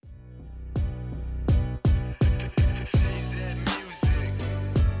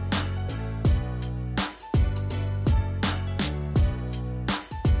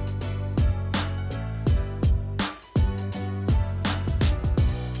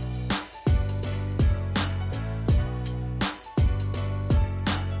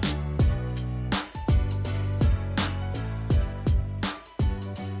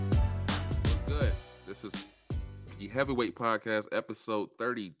Heavyweight Podcast, episode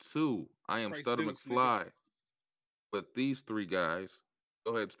 32. I am Price Stutta Dukes, nigga. McFly. With these three guys,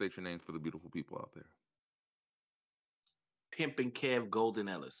 go ahead and state your names for the beautiful people out there. Pimpin' Kev Golden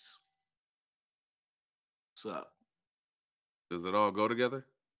Ellis. What's up? Does it all go together?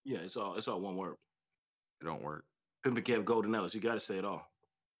 Yeah, it's all one word. It don't work. Pimpin' Kev Golden Ellis. You got to say it all.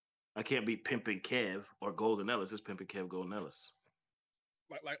 I can't be Pimpin' Kev or Golden Ellis. It's Pimpin' Kev Golden Ellis.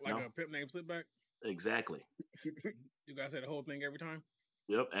 Like No? a pimp named Slipback. Exactly. You guys say the whole thing every time.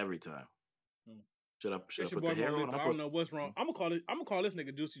 Yep, every time. Hmm. Should I It's put your the boy hair on? Molito. I don't know what's wrong. I'm gonna call this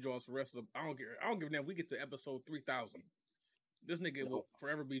nigga Juicy Draws for the rest of the. I don't care. I don't give a damn. We get to episode 3000. This nigga will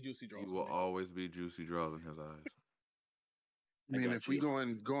forever be Juicy Draws. He will always be Juicy Draws in his eyes. I mean, if we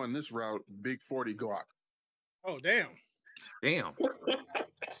going this route, Big 40 Glock. Oh damn! Damn.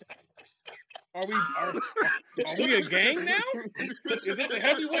 Are we a gang now? Is it the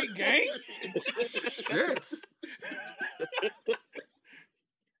heavyweight gang? Yes.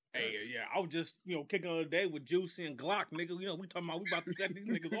 Hey, yeah, I was just kicking on the day with Juicy and Glock, nigga. We talking about we about to set these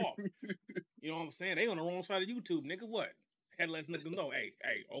niggas off. You know what I'm saying? They on the wrong side of YouTube, nigga. What? Had to let niggas know. Hey,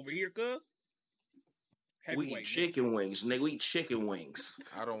 over here, cuz. We eat chicken wings, nigga. We eat chicken wings.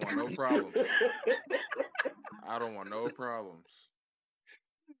 I don't want no problems. I don't want no problems.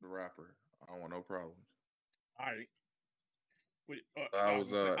 The rapper. I don't want no problems. All right. I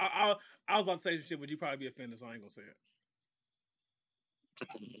was about to say some shit, but you probably be offended, so I ain't gonna say it.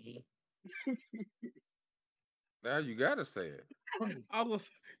 Now you gotta say it.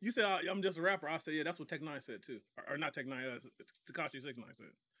 You said I'm just a rapper. I said, yeah, that's what Tech 9 said too, or not Tech 9. Tekashi 69 said,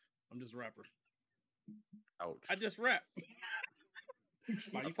 I'm just a rapper. Ouch! I just rap.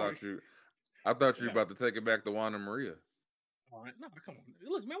 I thought you were about to take it back to Juan and Maria. All right, no, come on.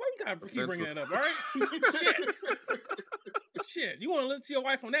 Look, man, why you gotta keep bringing that up? All right, shit. You want to listen to your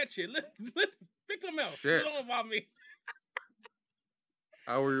wife on that shit? Let's pick something else. Shit. Don't about me.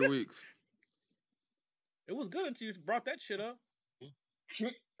 How were your weeks? It was good until you brought that shit up.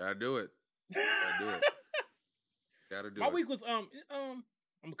 Gotta do it. Gotta do it. My week was I'm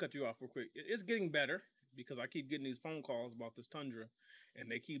gonna cut you off real quick. It's getting better because I keep getting these phone calls about this Tundra,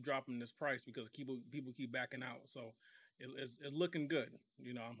 and they keep dropping this price because people keep backing out. So it's looking good.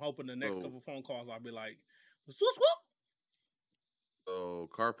 I'm hoping the next couple phone calls I'll be like, swoop swoop. So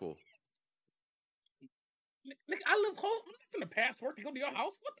carpool. Nigga, I live close. I'm not finna pass work to go to your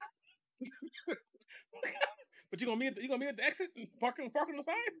house. What the? But you gonna meet at the exit and park on the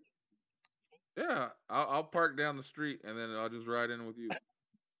side? Yeah, I'll park down the street and then I'll just ride in with you.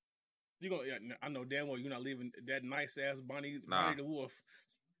 You gonna? Yeah, I know damn well you're not leaving that nice ass Bonnie the Wolf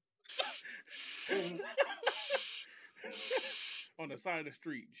on the side of the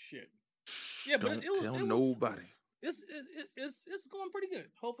street. Shit. Yeah, but Don't tell nobody. It's going pretty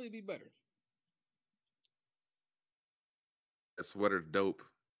good. Hopefully, it'll be better. That sweater's dope.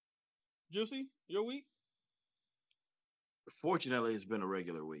 Juicy, your week? Fortunately, it's been a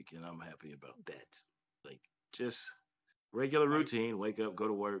regular week, and I'm happy about that. Like, just regular routine. Wake up, go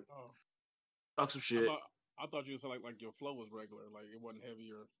to work, talk some shit. I thought you said like your flow was regular, like it wasn't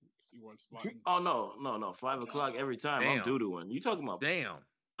heavy or you weren't spotting. Oh no, 5 o'clock every time. Damn. I'm doo-dooing. You talking about? Damn.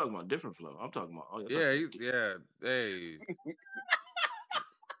 Talking about different flow. I'm talking about. Hey,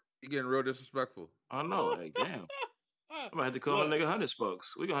 you getting real disrespectful. I know. Hey, damn. I'm gonna have to call a nigga 100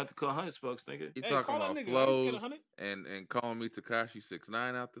 spokes. We gonna have to call 100 spokes, nigga. You talking about flows and calling me Tekashi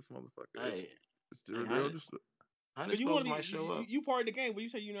 69 out this motherfucker? Hey, it's the real. 100 spokes might show up. You part of the game, but you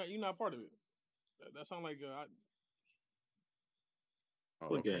say you're not part of it. That sounds like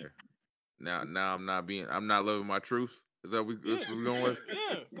What game? Now I'm not living my truth. Is that we going with?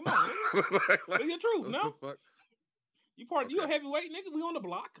 Yeah, come on. Live your truth, no? You a heavyweight nigga. We on the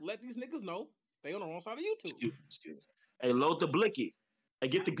block. Let these niggas know they on the wrong side of YouTube. Excuse me. Hey, load the blicky. Hey,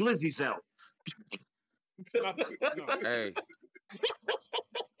 get the glizzies out.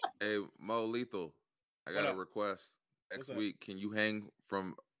 Hey, Mo Lethal. I got a request. Next week, can you hang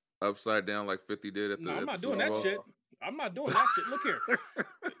from upside down like 50 did at the? No, I'm not doing that shit. I'm not doing that shit. Look here,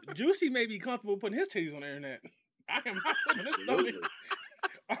 Juicy may be comfortable putting his titties on the internet. I am not putting this stomach.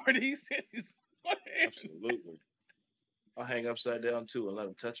 Already said he's absolutely. I'll hang upside down too and let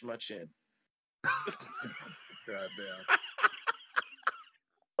him touch my chin. Goddamn.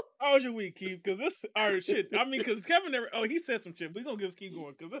 How was your week, Keith? Because this, shit. I mean, because Kevin never. Oh, he said some shit. We're gonna just keep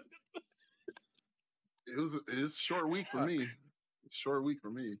going because it's a short week for me. Short week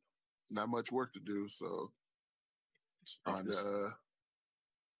for me. Not much work to do, so trying to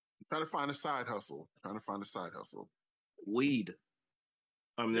find a side hustle. Weed.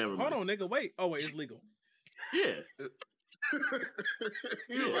 I'm never. Hold on, nigga. Wait. Oh wait, it's legal. Yeah.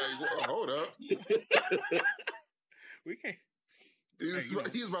 He's like, well, hold up. We can't.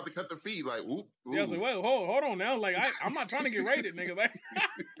 He's about to cut the feed. Like, whoop. Yeah, I was like, wait, hold on now. Like, I'm not trying to get rated, nigga. Like,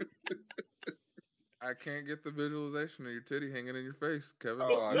 I can't get the visualization of your titty hanging in your face, Kevin.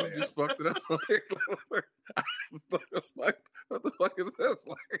 Oh, you just fucked it up. What the fuck is this?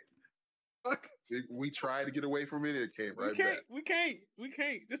 Like, fuck. See, we tried to get away from it. It came right back. We can't.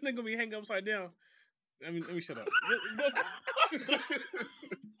 This nigga gonna be hanging upside down. I mean, let me shut up.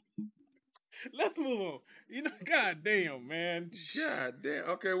 Let's move on. You know, goddamn, man. God damn.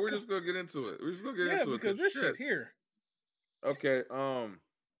 Okay, we're just gonna get into it. We're just gonna get into it. Yeah, because this shit here. Okay,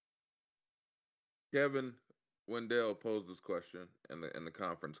 Kevin Wendell posed this question in the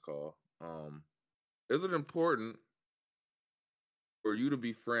conference call. Is it important for you to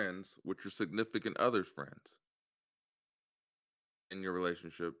be friends with your significant other's friends in your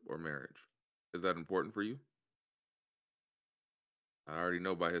relationship or marriage? Is that important for you? I already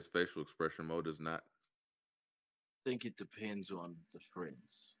know by his facial expression, Mo does not. I think it depends on the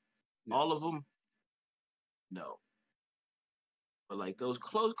friends. Yes. All of them, no. But like those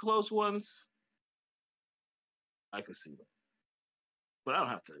close ones, I could see them. But I don't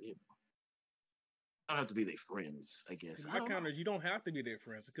have to, I don't have to be their friends, I guess. See, my counter is you don't have to be their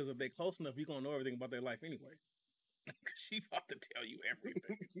friends because if they're close enough, you're gonna know everything about their life anyway. She about to tell you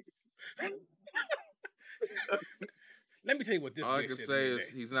everything. Let me tell you what this. All I can say is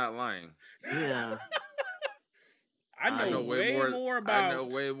he's not lying. Yeah. I know way more about. I know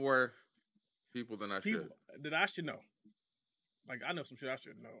way more people than I should. That I should know. Like I know some shit I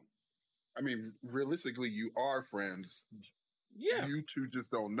should know. I mean, realistically, you are friends. Yeah. You two just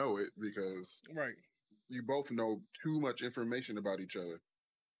don't know it because you both know too much information about each other.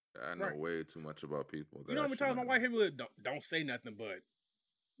 I know way too much about people. You know what I'm talking about? My wife hit me with, don't say nothing, but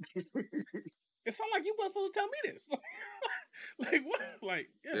it sounds like you weren't supposed to tell me this. Like what? Like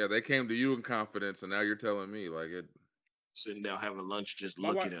yeah, they came to you in confidence, and now you're telling me like it. Sitting down having lunch, just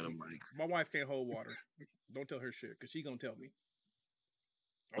looking at him like. My wife can't hold water. Don't tell her shit because she gonna tell me.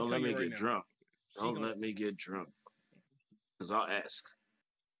 Don't let me get drunk. Don't let me get drunk. Because I'll ask.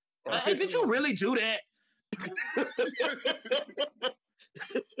 Hey, did you really do that?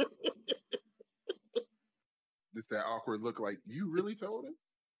 Just that awkward look like, you really told him?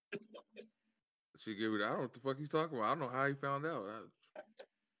 She gave it, I don't know what the fuck he's talking about. I don't know how he found out.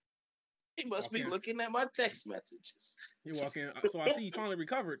 He must be looking at my text messages. You walk in, so I see you finally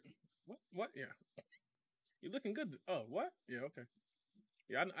recovered. What? Yeah. You're looking good. Oh, what? Yeah, okay.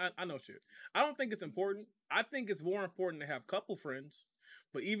 Yeah, I know shit. I don't think it's important. I think it's more important to have couple friends.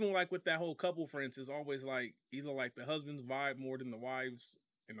 But even like with that whole couple friends, it's always like either like the husbands vibe more than the wives,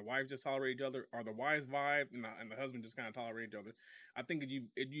 and the wives just tolerate each other, or the wives vibe and the husband just kind of tolerate each other. I think you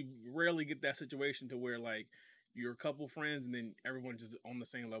rarely get that situation to where like you're a couple friends and then everyone's just on the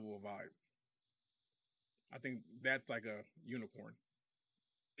same level of vibe. I think that's like a unicorn.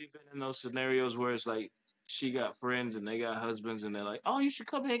 We've been in those scenarios where it's like she got friends and they got husbands and they're like, oh, you should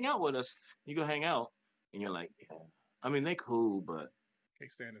come hang out with us. You go hang out. And you're like, yeah. I mean, they cool, but.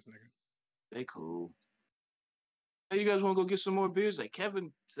 Can't stand this nigga. They cool. Hey, you guys want to go get some more beers? Like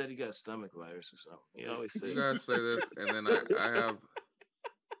Kevin said he got a stomach virus or something. He always says. You guys say this, and then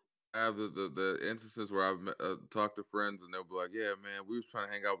I have the instances where I've talked to friends and they'll be like, yeah, man, we was trying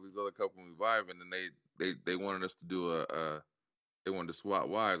to hang out with these other couple and we vibe, and then they wanted us to do they wanted to swap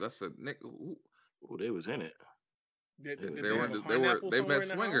wives. I said, Nick, they was in it. They met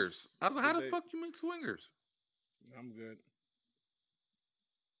swingers. I was like, how the fuck you meet swingers? I'm good.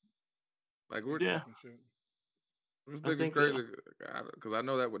 Like we're this nigga's crazy because I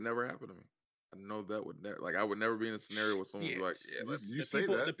know that would never happen to me. I know that would never, like I would never be in a scenario where someone's like, yeah, you say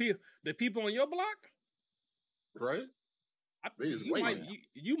that. The people on your block, right?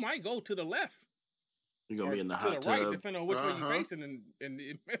 You might go to the left. You're gonna be in the hot tub. To the right, depending on which way you're facing, and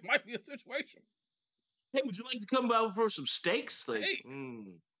it might be a situation. Hey, would you like to come out for some steaks? Like,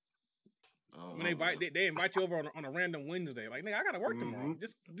 when they invite you over on a random Wednesday, like nigga, I gotta work tomorrow.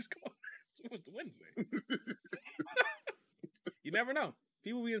 Just come on. It's the Wednesday. You never know.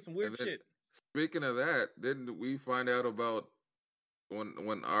 People be in some weird shit. Speaking of that, didn't we find out about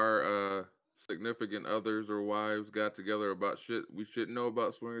when our significant others or wives got together about shit we shouldn't know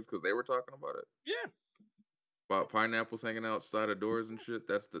about swingers because they were talking about it? Yeah. About pineapples hanging outside of doors and shit.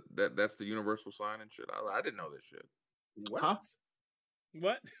 That's the universal sign and shit. I didn't know this shit. What? Huh?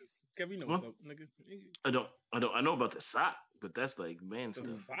 What? Kevin, you know what's up, nigga? I know about the sock, but that's like man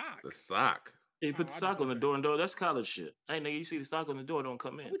stuff. The sock. Yeah, you put the sock on the door and door. That's college shit. Hey, nigga, you see the sock on the door, don't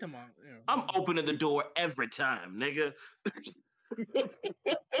come in. I'm opening the door every time, nigga.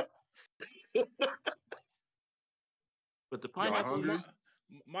 But the pineapple.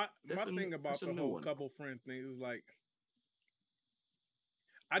 My thing about the whole couple friend thing is like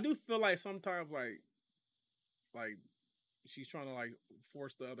I do feel like sometimes like she's trying to like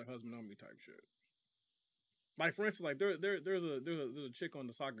force the other husband on me type shit. Like for instance, like there's a chick on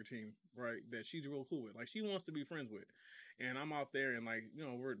the soccer team, right, that she's real cool with. Like she wants to be friends with. And I'm out there and like,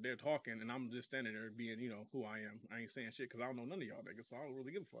 they're talking and I'm just standing there being, who I am. I ain't saying shit because I don't know none of y'all niggas, so I don't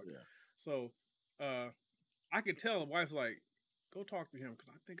really give a fuck. Yeah. So I can tell the wife's like, go talk to him because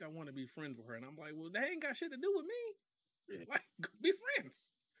I think I want to be friends with her. And I'm like, well, that ain't got shit to do with me. Yeah. Like, be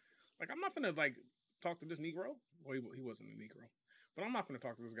friends. Like, I'm not finna like talk to this Negro. Well, he wasn't a Negro, but I'm not finna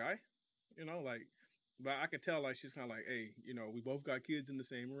talk to this guy. But I could tell like she's kind of like, hey, we both got kids in the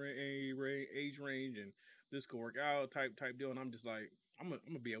same age range, and this could work out type deal. And I'm just like, I'm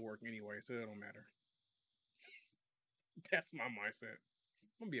gonna be at work anyway, so it don't matter. That's my mindset.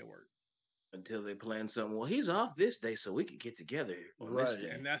 I'm gonna be at work until they plan something. Well, he's off this day, so we could get together on this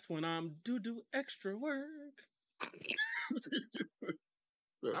day. And that's when I'm do extra work.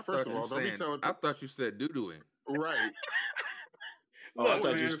 First of all, don't be telling. I thought you said doo-dooing. Right. Oh, I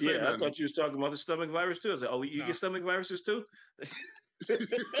thought I thought you was talking about the stomach virus too. I was like, oh, you get stomach viruses too?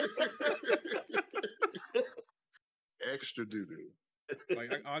 Extra doo-doo.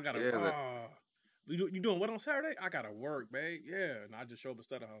 Like I gotta. You doing what on Saturday? I gotta work, babe. Yeah, and I just show up at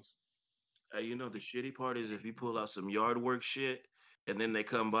the house. Hey, the shitty part is if you pull out some yard work shit, and then they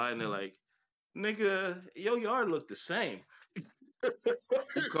come by and they're like, "Nigga, your yard look the same."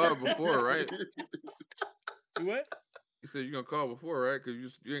 You called before, right? You what? You said you're gonna call before, right?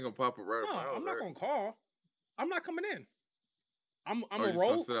 Because you ain't gonna pop up right. No, up my house, I'm not gonna call. I'm not coming in. I'm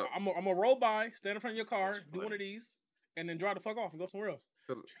a roll by, stand in front of your car, do one of these, and then drive the fuck off and go somewhere else.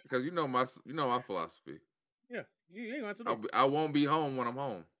 Because you know my philosophy. Yeah, you ain't gonna have to do. I won't be home when I'm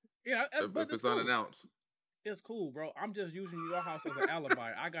home. Yeah, but if it's cool. unannounced. It's cool, bro. I'm just using your house as an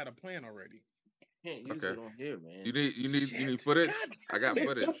alibi. I got a plan already. Can't use it on here, man. You need footage. God, I got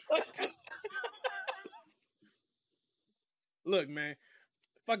footage. Look, man,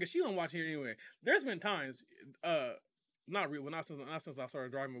 fuck it. She don't watch here anyway. There's been times, not since I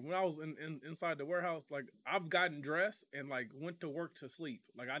started driving. When I was inside the warehouse, like I've gotten dressed and like went to work to sleep.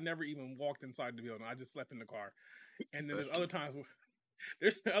 Like I never even walked inside the building. I just slept in the car. And then there's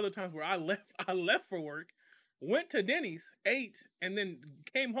been other times where I left for work, went to Denny's, ate, and then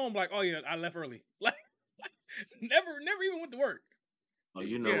came home like, oh yeah, I left early. Like never even went to work. Oh,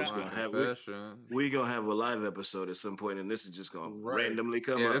 what's gonna happen? We're gonna have a live episode at some point, and this is just gonna randomly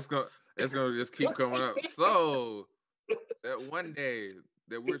come up. It's gonna just keep coming up. So that one day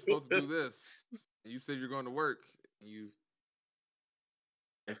that we're supposed to do this, and you said you're going to work,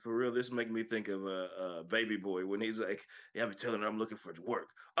 And for real, this make me think of Baby Boy when he's like, "Yeah, I've been telling her I'm looking for work.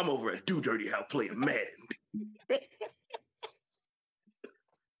 I'm over at Do Dirty House playing Madden."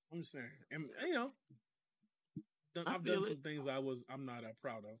 I'm just saying, and I've done some things I'm not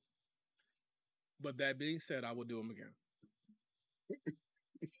proud of. But that being said, I will do them again.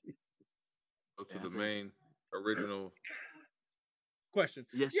 Go to the main original question.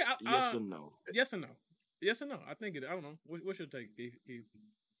 Yes. Yeah. Yes or no. Yes and no. Yes and no. I think I don't know. What's your take, Keith?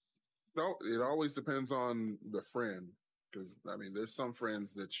 No, it always depends on the friend. Because there's some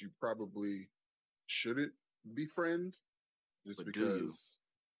friends that you probably shouldn't befriend, just because.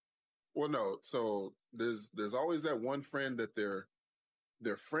 Well, no. So there's always that one friend that they're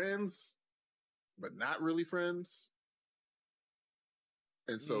friends, but not really friends.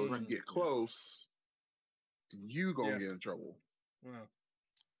 And so if you get close, you gonna get in trouble. Yeah.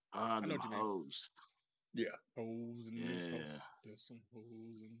 The hoes. Yeah. Hoes in this house. There's some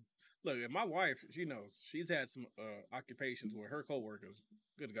hoes in. Look, and my wife, she knows. She's had some occupations where her coworkers,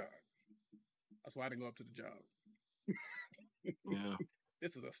 good God. That's why I didn't go up to the job. Yeah.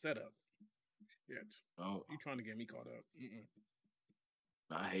 This is a setup. Yet. Oh. You trying to get me caught up. Mm-mm.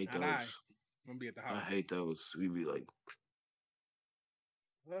 I hate those. I'm going to be at the house. I hate those. We be like,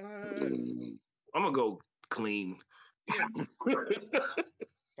 what? I'm going to go clean. Yeah.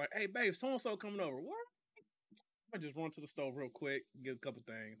 Like, hey, babe, so-and-so coming over. What? I just run to the stove real quick, get a couple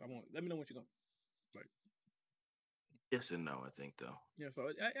things. Let me know what you're going to. Like. Yes and no, I think, though. Yeah, so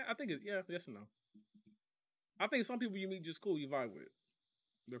I think yes and no. I think some people you meet just cool, you vibe with.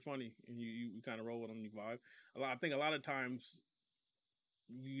 They're funny, and you kind of roll with them, you vibe. I think a lot of times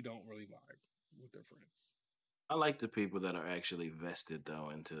you don't really vibe with their friends. I like the people that are actually vested, though,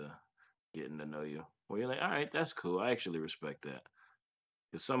 into getting to know you. Where you're like, all right, that's cool. I actually respect that.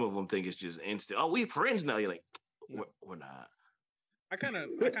 Because some of them think it's just instant. Oh, we friends now. You're like, we're not. I kind of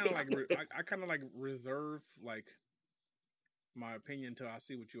like reserve like my opinion until I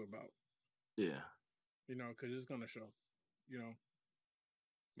see what you're about. Yeah. Because it's gonna show.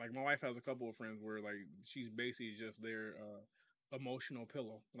 Like my wife has a couple of friends where like she's basically just there emotional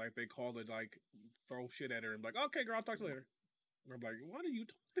pillow. Like they call it, like throw shit at her and be like, okay, girl, I'll talk to you later. And I'm like, why do you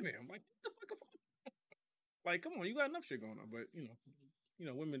talk to me? I'm like, what the fuck? Like, come on, you got enough shit going on. But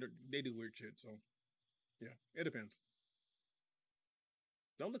women they do weird shit. So yeah, it depends.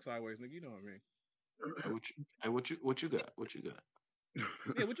 Don't look sideways, nigga. You know what I mean. What you got? What you got?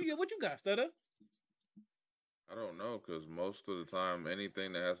 Yeah, what you got, Stutta? I don't know, because most of the time,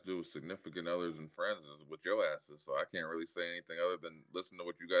 anything that has to do with significant others and friends is with your asses. So I can't really say anything other than listen to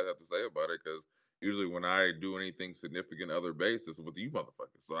what you guys have to say about it. Because usually when I do anything significant other based, it's with you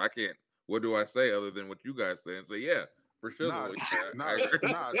motherfuckers. So I can't. What do I say other than what you guys say and say, yeah, for sure.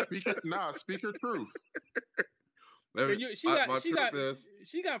 Speak your truth.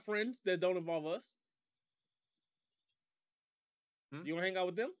 She got friends that don't involve us. You want to hang out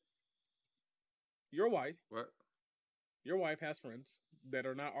with them? Your wife. What? Your wife has friends that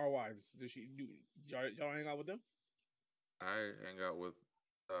are not our wives. Does she do? Y'all hang out with them? I hang out with.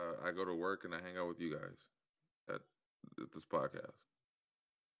 I go to work and I hang out with you guys at this podcast.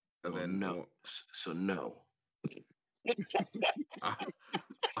 And then no. So no.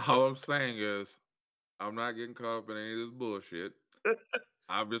 All I'm saying is, I'm not getting caught up in any of this bullshit.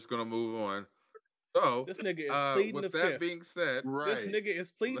 I'm just gonna move on. So this nigga is pleading the fifth. With that being said, this nigga is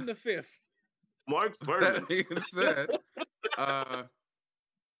pleading the fifth. Mark Furman. That being said,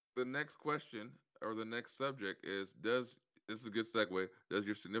 the next question or the next subject is: this is a good segue? Does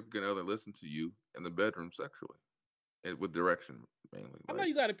your significant other listen to you in the bedroom sexually, and with direction mainly? I know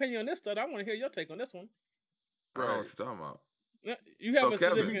you got an opinion on this stuff. I want to hear your take on this one. I don't know what you're talking about. You have a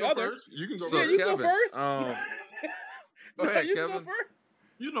significant other. You can go first. first. Go first. Go ahead, you Kevin. Can go first.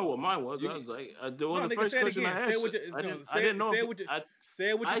 You know what mine was. I was like, the first question I asked. I didn't know. Say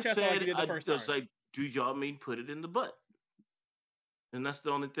it with your chest like you did the first time. I was like, do y'all mean put it in the butt? And that's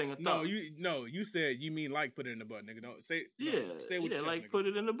the only thing I thought. You said you mean like put it in the butt, nigga. Don't say say what you like nigga. Put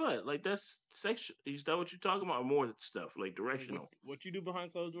it in the butt. Like that's sexual. Is that what you're talking about? Or more stuff like directional. What you do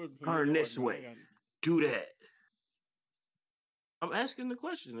behind closed doors? Turn this way. Do that. I'm asking the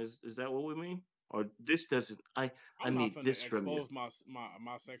question. Is that what we mean? Or this doesn't? I need this from you. My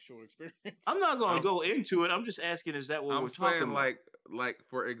sexual experience. I'm not going to go into it. I'm just asking. Is that what we're talking about? Like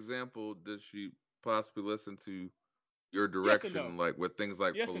for example, does she possibly listen to your direction, like with things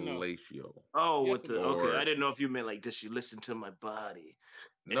like fellatio? Oh, okay. I didn't know if you meant like, does she listen to my body?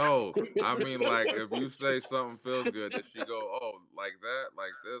 No, I mean like if you say something feels good, does she go, oh, like that,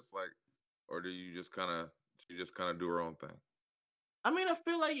 like this, like, or do you just kind of do her own thing? I mean, I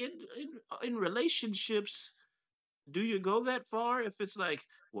feel like in relationships, do you go that far? If it's like,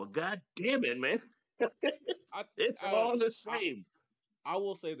 well, God damn it, man, it's all the same. I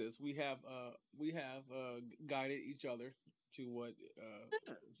will say this: we have guided each other to what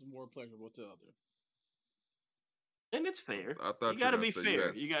is more pleasurable to others, and it's fair. I thought you got to be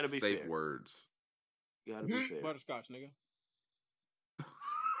fair. You got to be safe fair. Words. You got to be fair. Butterscotch, nigga.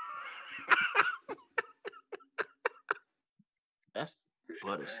 That's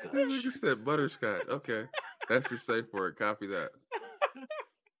butterscotch. You said butterscotch. Okay, that's your safe word. Copy that.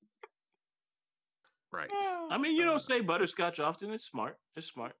 Right. I mean, you don't say butterscotch often. It's smart. It's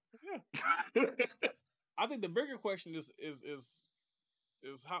smart. Yeah. I think the bigger question is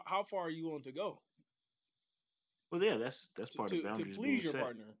how far are you willing to go? Well, yeah, that's part of boundaries. To please your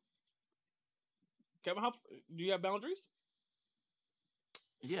partner. Kevin, do you have boundaries?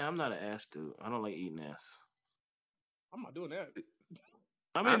 Yeah, I'm not an ass dude. I don't like eating ass. I'm not doing that.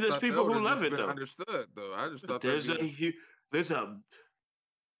 I mean, there's people who love it though. Understood though. I just thought there's the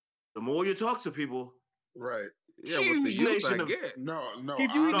more you talk to people, right? Yeah, with the youth I get. No.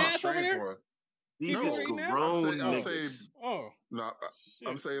 Keep you eating ass over there? These is grown niggas.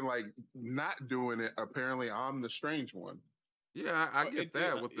 I'm saying like not doing it. Apparently, I'm the strange one. Yeah, I get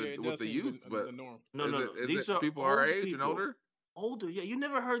that with the youth, but the norm. No. These are people our age people. And older. Older, yeah. You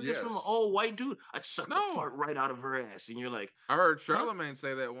never heard this from an old white dude. I'd suck the fart right out of her ass, and you're like, I heard Charlemagne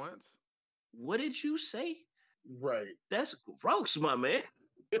say that once. What did you say? Right. That's gross, my man.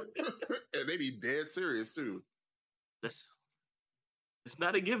 And they be dead serious too. It's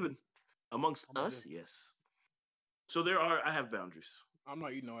not a given amongst us. Yes. So I have boundaries. I'm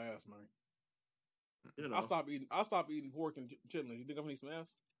not eating no ass, man. You know. I'll stop eating pork and chitlins. You think I'm gonna eat some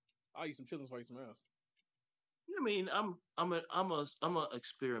ass? I'll eat some chitlins before I eat some ass. I mean, I'm a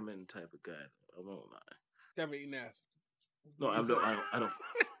experimenting type of guy. I won't lie. Never eaten ass. No,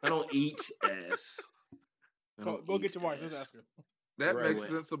 I don't eat ass. Go get your wife. Let's ask her. That makes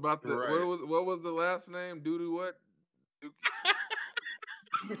sense about the what was the last name? Doo-doo what?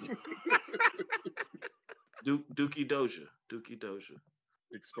 Dookie Doja.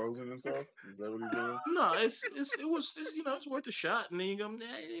 exposing himself? Is that what he's doing? No, it's worth a shot, and then you go, nah,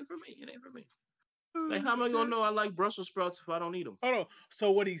 it ain't for me. It ain't for me. Like, how am I gonna know I like Brussels sprouts if I don't eat them? Hold on.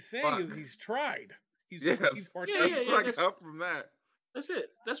 So what he's saying is he's tried. He's Yeah, That's what I got from that. That's it.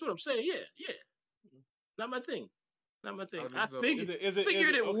 That's what I'm saying. Yeah. Not my thing. I figured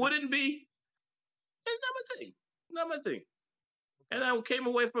it wouldn't be. It's not my thing. Not my thing. And I came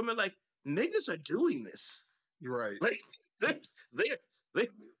away from it like, niggas are doing this. Right. Like they're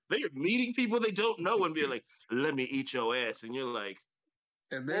meeting people they don't know and being like, let me eat your ass. And you're like,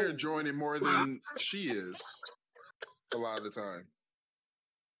 and they're enjoying it more than she is a lot of the time.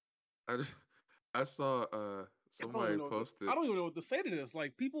 I saw somebody posted. I don't even know what to say to this.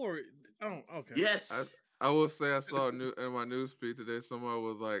 Like, people are. I don't. Okay. Yes. I will say I saw in my news feed today. Someone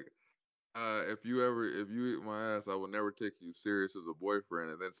was like, if you eat my ass, I will never take you serious as a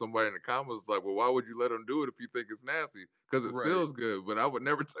boyfriend. And then somebody in the comments was like, well, why would you let him do it if you think it's nasty? Because it feels good. But I would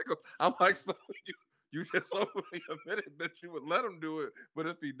never take him. I'm like, so you just openly admitted that you would let him do it. But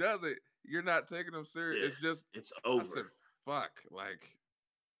if he does it, you're not taking him serious. Yeah, it's over. I said, fuck. Like,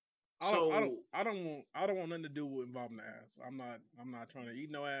 I don't want nothing to do with involving the ass. I'm not trying to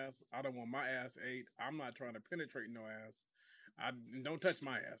eat no ass. I don't want my ass ate. I'm not trying to penetrate no ass. Don't touch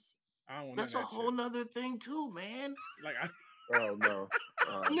my ass. I don't want That's none of a that whole shit. Nother thing too, man. Like, oh no,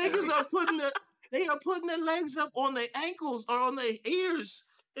 niggas are putting their legs up on their ankles or on their ears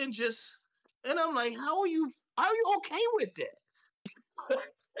and I'm like, how are you okay with that? Like,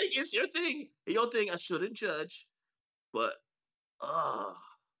 it's your thing. I shouldn't judge, but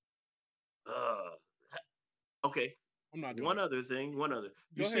okay. I'm not doing One other thing.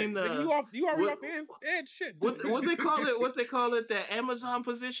 You seen the? You already off the edge. Shit. What they call it? What they call it? The Amazon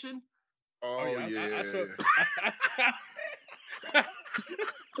position. Oh yeah.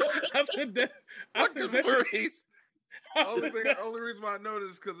 I said that. Only reason why I know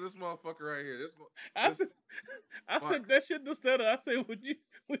this is because this motherfucker right here. I said that shit to Stutta. I said, would you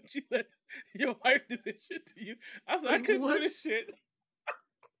let your wife do this shit to you? I said, I couldn't do this shit.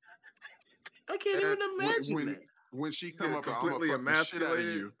 I can't even imagine that. When she come up, I'm gonna fuck the shit out of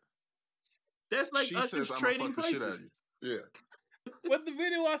you. That's like Usher's trading places. Yeah. But the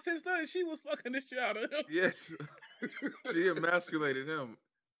video I sent Stutta, she was fucking the shit out of him. Yes. She emasculated him.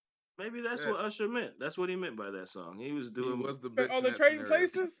 Maybe that's what Usher meant. That's what he meant by that song. He was doing. He was the bitch. Oh, the trading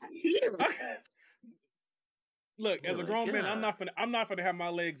places. Yeah. Look, as a grown man, I'm not gonna have my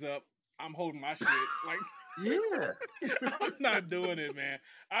legs up. I'm holding my shit. Like, yeah. I'm not doing it, man.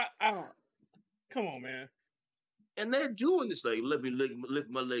 I don't. Come on, man. And they're doing this like, let me lift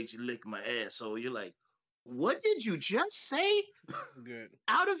my legs, you lick my ass. So you're like, what did you just say? Good.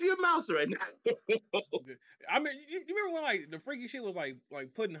 Out of your mouth right now. Good. I mean, you remember when like the freaky shit was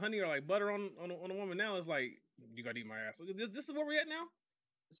like putting honey or like butter on a woman? Now it's like, you gotta eat my ass. This is where we're at now.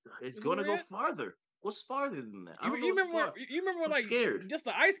 It's gonna go farther. What's farther than that? You remember when like scared. Just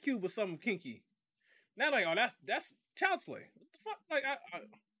the Ice Cube was something kinky. Now like, oh, that's child's play. What the fuck? Like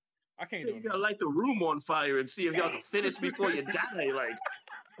I can't do it. You gotta light the room on fire and see if y'all can finish before you die. Like,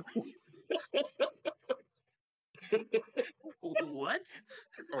 what?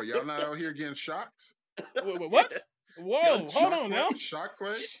 Oh, y'all not out here getting shocked? What? Whoa, hold on now. Shock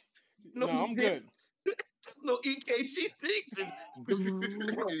play? No, I'm good. No EKG things.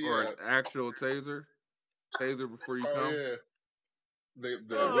 Or an actual taser. Taser before you come. Yeah.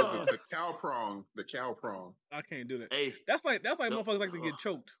 The cow prong. The cow prong. I can't do that. Hey, that's like motherfuckers like to get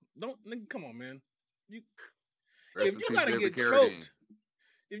choked. Don't nigga, come on, man. If you gotta get choked,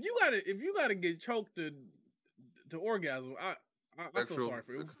 if you gotta get choked to orgasm, I feel sorry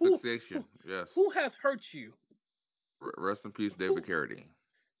for you. Fixation, yes. Who has hurt you? Rest in peace, David Carradine.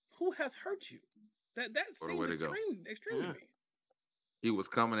 Who has hurt you? That seems extreme to me. He was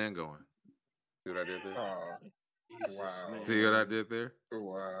coming and going. See what I did there? Oh, wow. See what I did there?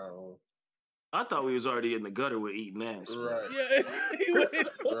 Wow. I thought we was already in the gutter with eating ass. Right. Yeah.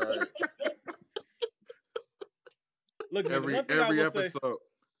 Right. Look, man, every episode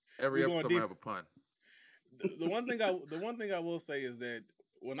I have a pun. The one thing I will say is that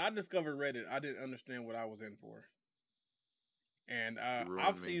when I discovered Reddit, I didn't understand what I was in for, and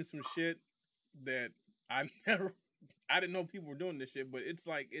I've seen some shit that I didn't know people were doing this shit, but it's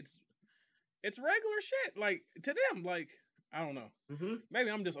like it's regular shit. Like to them, like I don't know. Mm-hmm. Maybe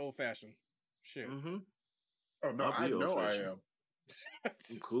I'm just old fashioned. Shit. Mm-hmm. Oh no, I know I am.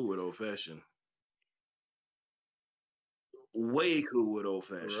 I'm cool with old fashioned. Way cool with old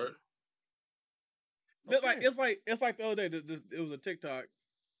fashioned. Right. Okay. Like it's like the other day. It was a TikTok,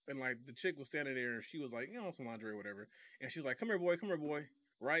 and like the chick was standing there, and she was like, some lingerie or whatever, and she was like, "Come here, boy,"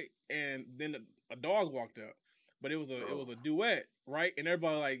 right? And then a dog walked up. but it was a duet, right? And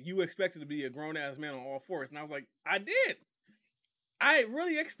everybody like, you expected to be a grown ass man on all fours, and I was like, I did. I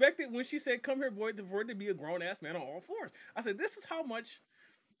really expected when she said, "Come here, boy," for it to be a grown ass man on all fours. I said, "This is how much."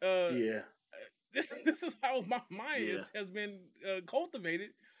 This is how my mind has been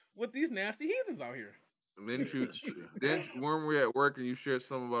cultivated with these nasty heathens out here. Weren't we at work and you shared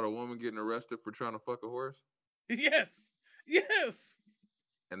something about a woman getting arrested for trying to fuck a horse? Yes.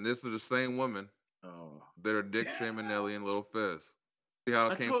 And this is the same woman that are dick shaming Nelly and Little Fizz. See how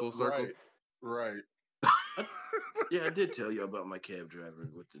it came full circle? Right. Yeah, I did tell you about my cab driver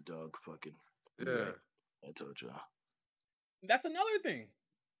with the dog fucking. Yeah. I told y'all. That's another thing.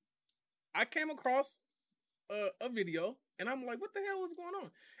 I came across a video, and I'm like, what the hell is going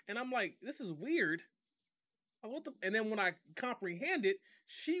on? And I'm like, this is weird. And then when I comprehended,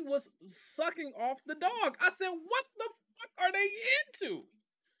 she was sucking off the dog. I said, what the fuck are they into?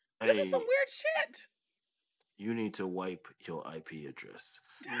 This is some weird shit. You need to wipe your IP address.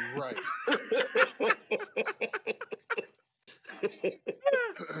 Right.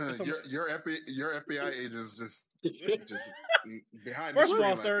 your FBI agents just behind. First of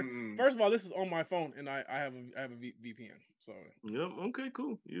all, sir. First of all, this is on my phone, and I have a VPN. So. Yep. Okay.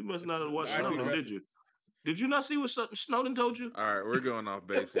 Cool. You must not have watched Snowden, did you? Did you not see what Snowden told you? All right, we're going off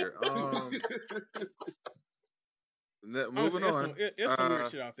base here. Moving on. It's some weird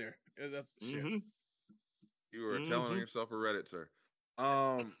shit out there. That's shit. You were telling yourself a Reddit, sir.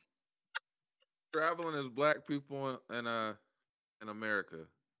 Traveling as black people in America.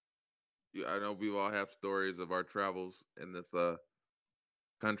 I know we all have stories of our travels in this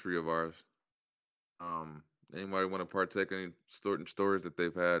country of ours. Anybody want to partake in any certain stories that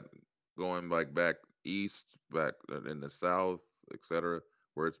they've had going like back east, back in the south, etc.,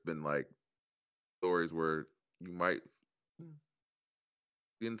 where it's been like stories where you might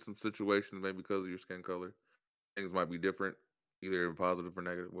be in some situations maybe because of your skin color. Things might be different, either in a positive or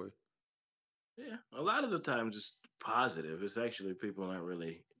negative way. Yeah, a lot of the times it's positive. It's actually people not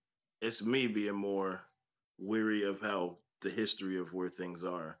really. It's me being more weary of how the history of where things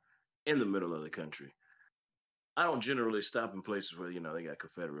are in the middle of the country. I don't generally stop in places where, they got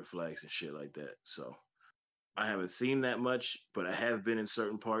Confederate flags and shit like that. So I haven't seen that much, but I have been in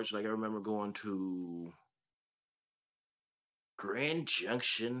certain parts. Like I remember going to Grand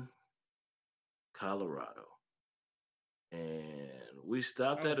Junction, Colorado. And we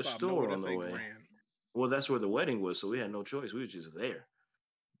stopped at a store on the way. Grand. Well, that's where the wedding was, so we had no choice. We were just there.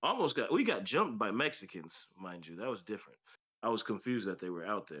 We got jumped by Mexicans, mind you. That was different. I was confused that they were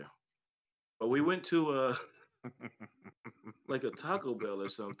out there. But we went to like a Taco Bell or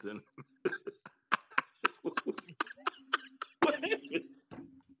something. What happened?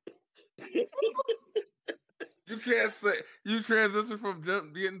 You can't say you transition from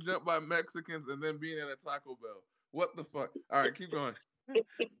getting jumped by Mexicans and then being at a Taco Bell. What the fuck? All right, keep going.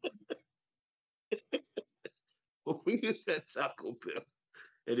 Well, we was at Taco Bell.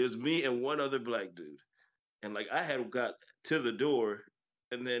 It was me and one other black dude. And like I had got to the door,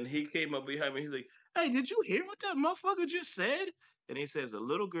 and then he came up behind me. He's like, "Hey, did you hear what that motherfucker just said?" And he says a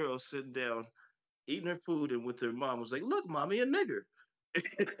little girl sitting down, eating her food, and with her mom was like, "Look, mommy, a nigger."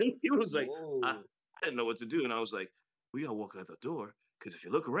 And he was like, I didn't know what to do. And I was like, we gotta walk out the door, because if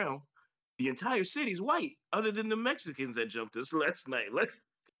you look around, the entire city's white, other than the Mexicans that jumped us last night. Like,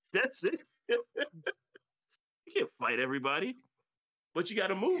 that's it. You can't fight everybody, but you got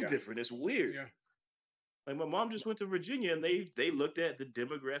to move different. It's weird. Yeah. Like my mom just went to Virginia, and they looked at the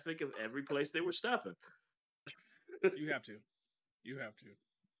demographic of every place they were stopping. You have to.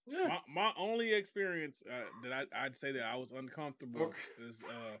 Yeah. My only experience that I'd say that I was uncomfortable is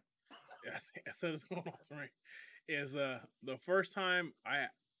I said it's going off the ring. Is the first time I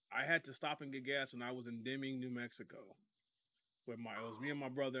had to stop and get gas when I was in Deming, New Mexico. It was me and my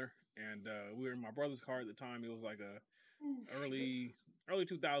brother, and we were in my brother's car at the time. It was like a early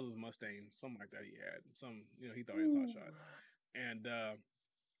 2000s Mustang, something like that. He had he thought he was hot shot, and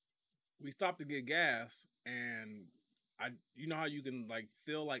we stopped to get gas, and how you can like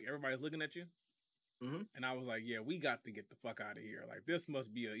feel like everybody's looking at you. Mm-hmm. And I was like, yeah, we got to get the fuck out of here. Like, this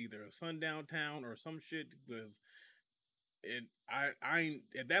must be either a sundown town or some shit, because I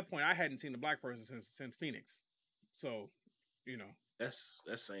at that point I hadn't seen a black person since Phoenix. So, that's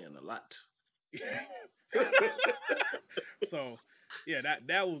saying a lot. So, yeah,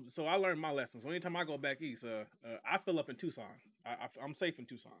 that was, so I learned my lesson. So anytime I go back east, I fill up in Tucson. I'm safe in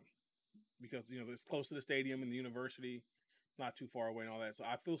Tucson because it's close to the stadium and the university. Not too far away and all that. So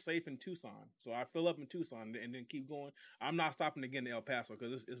I feel safe in Tucson. So I fill up in Tucson and then keep going. I'm not stopping again to El Paso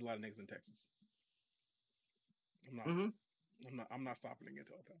because there's a lot of niggas in Texas. I'm not stopping again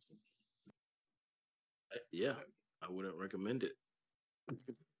to El Paso. Yeah, I wouldn't recommend it.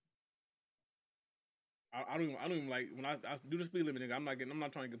 I don't even like when I do the speed limit, nigga. I'm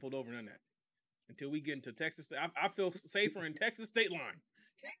not trying to get pulled over in that until we get into Texas. I feel safer in Texas state line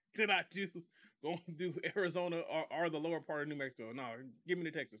than I do going through Arizona or the lower part of New Mexico. No, give me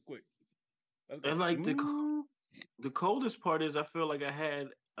to Texas quick. Let's go. And like the coldest part is, I feel like I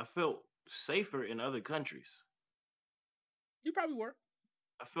felt safer in other countries. You probably were.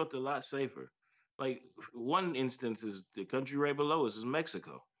 I felt a lot safer. Like one instance is the country right below us is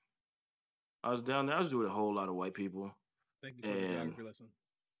Mexico. I was down there. I was with a whole lot of white people, Thank you for the and geography lesson.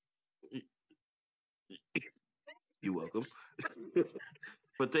 you're welcome.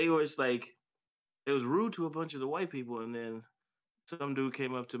 But they was like, it was rude to a bunch of the white people, and then some dude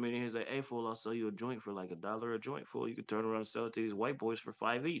came up to me and he was like, "Hey, fool, I'll sell you a joint for like $1 a joint, fool. You could turn around and sell it to these white boys for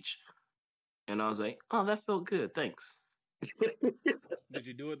 5 each." And I was like, "Oh, that felt good, thanks." Did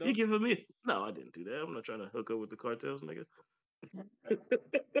you do it You though? giving me? No, I didn't do that. I'm not trying to hook up with the cartels, nigga.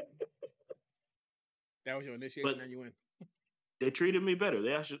 That was your initiation, But and you win. they treated me better.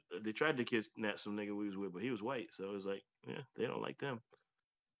 They tried to kidnap some nigga we was with, but he was white, so it was like, yeah, they don't like them.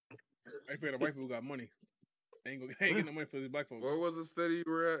 I feel the white people got money. They ain't getting no money for these black folks. Where was the city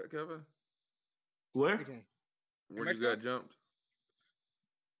you were at, Kevin? Where? Which one? Where you Mexico? got jumped?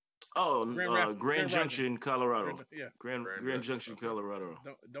 Oh, Grand Grand Junction, Colorado. Yeah. Grand Junction, Okay. Colorado.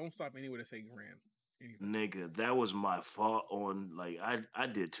 Don't stop anywhere to say Grand. Anything. Nigga, that was my fault. On like, I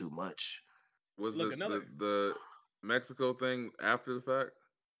did too much. Was Look, the Mexico thing after the fact?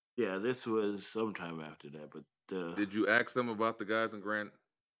 Yeah, this was sometime after that, but Did you ask them about the guys in Grand?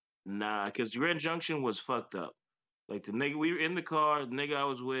 nah, because Grand Junction was fucked up. Like the nigga, we were in the car, the nigga I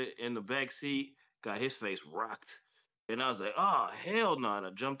was with in the back seat got his face rocked. And I was like, oh, hell no. And I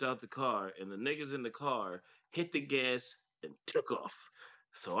jumped out the car, and the niggas in the car hit the gas and took off.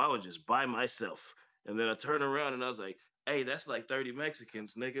 So I was just by myself. And then I turned around and I was like, hey, that's like 30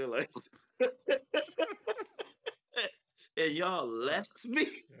 Mexicans, nigga. Like, and y'all left me.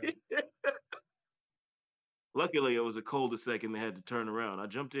 Yeah. Luckily, it was a cul-de-sac and they had to turn around. I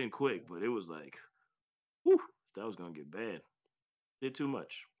jumped in quick, but it was like, whew, that was going to get bad. Did too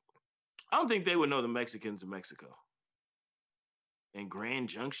much. I don't think they would know the Mexicans in Mexico. And Grand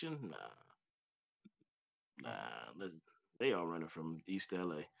Junction? Nah. They all running from East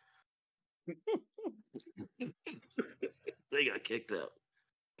LA. They got kicked out.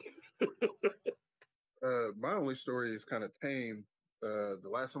 My only story is kind of tame. The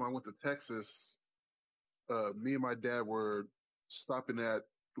last time I went to Texas, me and my dad were stopping at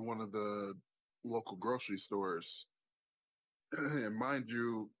one of the local grocery stores. And mind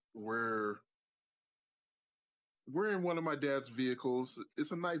you, we're in one of my dad's vehicles.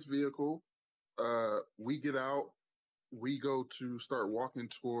 It's a nice vehicle. We get out, we go to start walking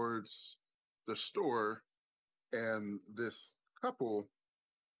towards the store, and this couple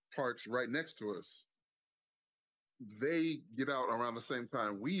parks right next to us. They get out around the same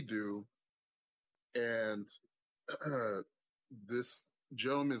time we do, and this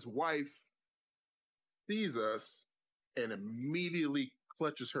gentleman's wife sees us and immediately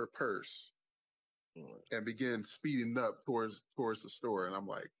clutches her purse and begins speeding up towards the store. And I'm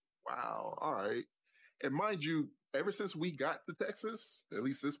like, wow, all right. And mind you, ever since we got to Texas, at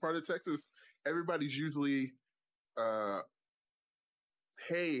least this part of Texas, everybody's usually,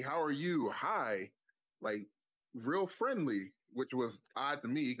 hey, how are you? Hi, like real friendly, which was odd to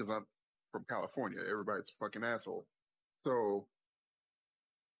me because I'm from California. Everybody's a fucking asshole. So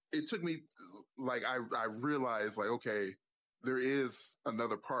it took me, like, I realized, like, okay, there is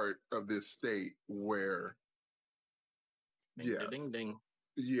another part of this state where, yeah, Ding, ding.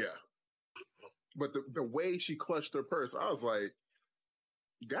 yeah. But the way she clutched her purse, I was like,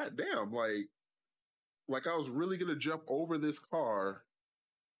 God damn, like I was really gonna jump over this car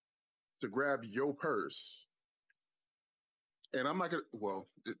to grab your purse. And I'm not gonna, well,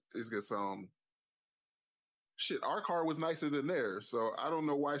 it's gonna sound, shit, our car was nicer than theirs, so I don't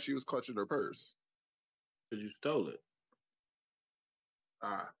know why she was clutching her purse. Because you stole it.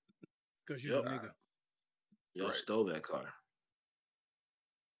 Because you're Yep. a nigga. Y'all Right. stole that car.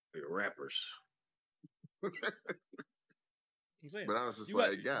 You're rappers. I'm saying. But I was just You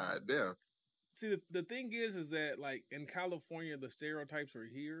like, got- God damn. See, the thing is that like in California, the stereotypes are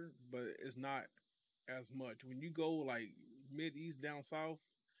here, but it's not as much. When you go like mid east down south,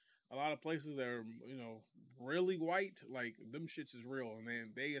 a lot of places that are really white, like them shits is real, and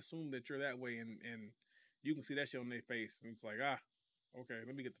then they assume that you're that way, and you can see that shit on their face, and it's like okay,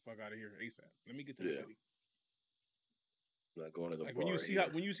 let me get the fuck out of here ASAP. Let me get to the city. Not going to the Like bar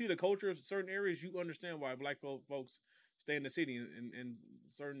when you see the culture of certain areas, you understand why black folks stay in the city in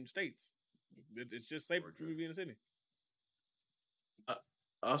certain states. It's just safer for me to be in the city.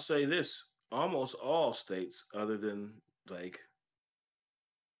 I'll say this: almost all states, other than like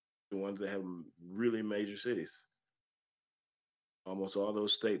the ones that have really major cities, almost all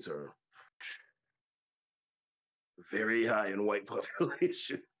those states are very high in white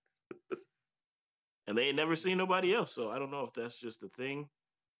population, and they ain't never seen nobody else. So I don't know if that's just a thing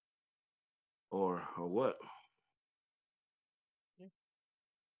or what.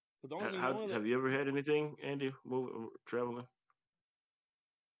 Have you ever had anything, Andy, traveling?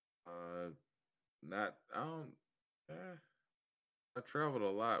 Not I don't. Eh, I traveled a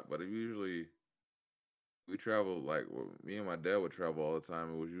lot, but usually we traveled like me and my dad would travel all the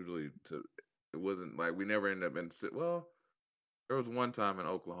time. It was usually to. It wasn't like we never ended up in. Well, there was one time in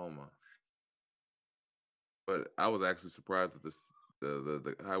Oklahoma, but I was actually surprised that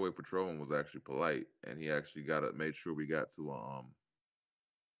the highway patrolman was actually polite, and he actually made sure we got to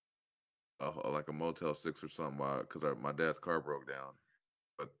like a Motel 6 or something because my dad's car broke down.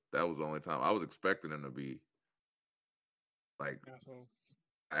 But that was the only time I was expecting him to be like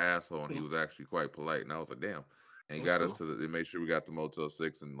asshole, and he was actually quite polite, and I was like, damn. And he got us to they made sure we got to Motel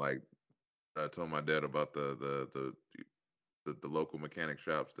 6, and like I told my dad about the local mechanic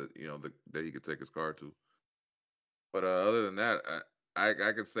shops that that he could take his car to. But other than that, I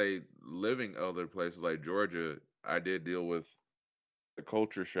could say living other places like Georgia, I did deal with the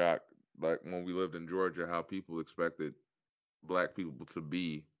culture shock, like when we lived in Georgia, how people expected black people to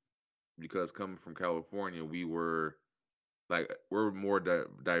be, because coming from California, we're more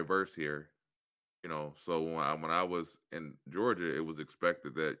diverse here, So when I was in Georgia, it was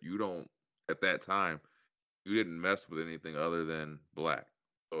expected that you don't at that time you didn't mess with anything other than black.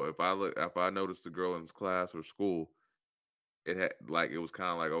 So if I noticed a girl in class or school, it had like it was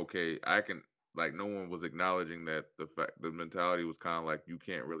kind of like, okay, I can, like, no one was acknowledging that the mentality was kind of like you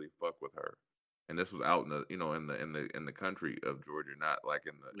can't really fuck with her, and this was out in the in the country of Georgia, not like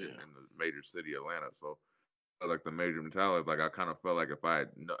in the major city Atlanta. So like the major mentality is like I kind of felt like if I had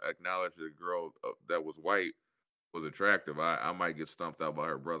acknowledged a girl that was white was attractive, I might get stumped out by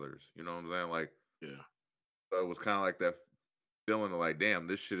her brothers. You know what I'm saying? Like, yeah. So it was kind of like that feeling of like, damn,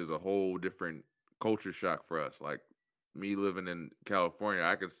 this shit is a whole different culture shock for us. Like me living in California,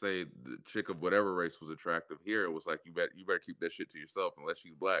 I could say the chick of whatever race was attractive. Here, it was like you better keep that shit to yourself unless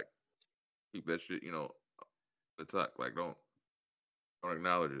she's black. Keep that shit, the tuck. Like don't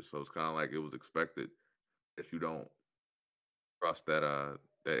acknowledge it. So it's kind of like it was expected that you don't cross that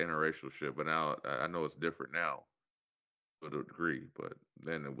interracial shit. But now I know it's different now to a degree. But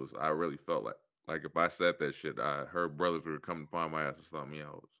then I really felt like if I said that shit, her brothers would come and find my ass or something,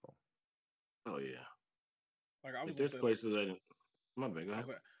 So. Oh yeah. Like I was there's places I didn't. My bad. Go ahead.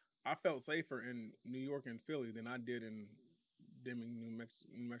 I felt safer in New York and Philly than I did in Deming, New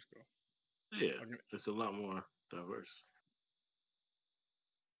Mexico. Yeah, it's a lot more diverse.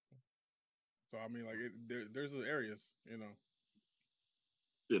 So I mean, like there's areas,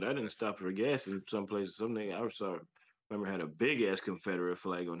 Dude, I didn't stop for gas in some places. Some nigga remember had a big ass Confederate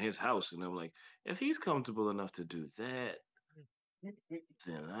flag on his house, and I'm like, if he's comfortable enough to do that,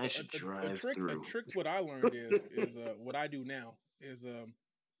 then I should drive through. A trick what I learned is what I do now is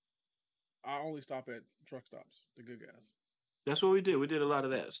I only stop at truck stops, the good guys. That's what we did. We did a lot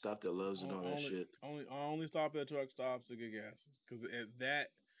of that. Stopped at Love's and all that shit. I only stop at truck stops to get gas, because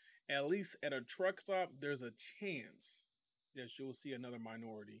at least at a truck stop, there's a chance that you'll see another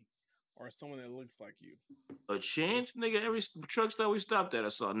minority or someone that looks like you. A chance, nigga. Every truck stop we stopped at, I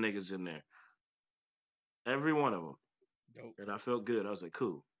saw niggas in there. Every one of them. Dope. And I felt good. I was like,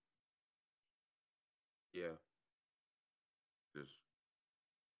 cool. Yeah.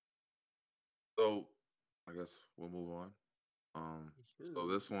 So I guess we'll move on. So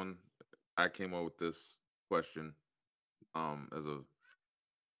this one, I came up with this question as a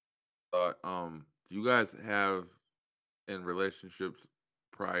thought. Do you guys have, in relationships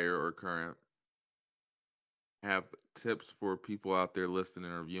prior or current, have tips for people out there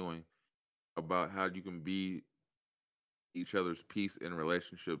listening or viewing about how you can be each other's peace in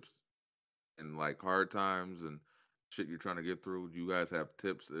relationships in like hard times and shit you're trying to get through? Do you guys have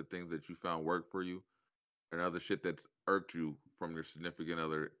tips or things that you found work for you, and other shit that's irked you from your significant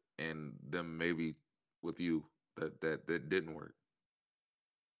other and them maybe with you that didn't work?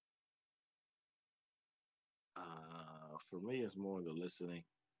 For me, it's more the listening.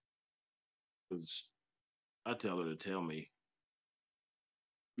 Because I tell her to tell me,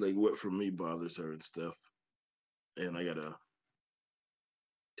 like, what for me bothers her and stuff. And I gotta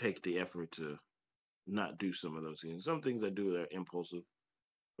take the effort to not do some of those things. Some things I do are impulsive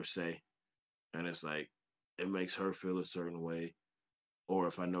or say. And it's like, it makes her feel a certain way. or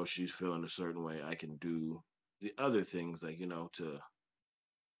if I know she's feeling a certain way, I can do the other things like to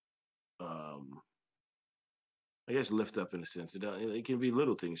um I guess lift up in a sense. It can be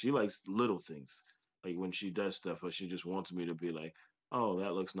little things. She likes little things, like when she does stuff, or she just wants me to be like, "Oh,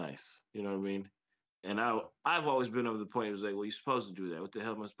 that looks nice." You know what I mean? And I've always been of the point it was like, "Well, you're supposed to do that. What the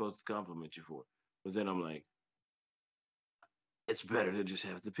hell am I supposed to compliment you for?" But then I'm like, it's better to just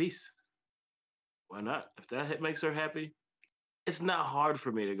have the peace. Why not? If that makes her happy, it's not hard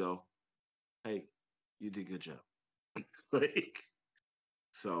for me to go, "Hey, you did a good job." like,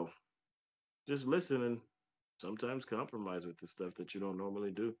 so just listen and sometimes compromise with the stuff that you don't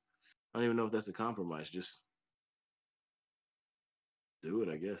normally do. I don't even know if that's a compromise. Just do it,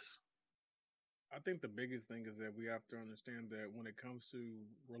 I guess. I think the biggest thing is that we have to understand that when it comes to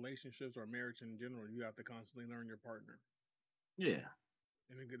relationships or marriage in general, you have to constantly learn your partner. Yeah.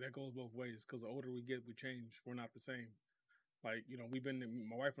 And that goes both ways because the older we get, we change. We're not the same. Like,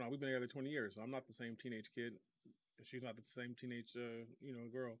 my wife and I, we've been together 20 years. So I'm not the same teenage kid. And she's not the same teenage,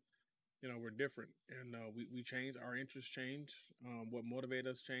 girl. We're different. And we change. Our interests change. What motivates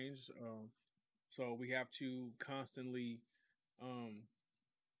us change. So we have to constantly, um,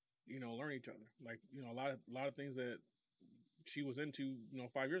 learn each other. Like, a lot of things that she was into,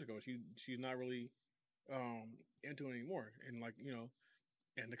 5 years ago, she's not really into it anymore. And like,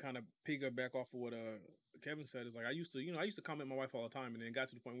 and to kind of piggyback off of what Kevin said is like I used to comment my wife all the time, and then it got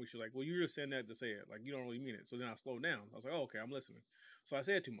to the point where she's like, "Well, you're just saying that to say it, like you don't really mean it." So then I slowed down. I was like, "Oh, okay, I'm listening." So I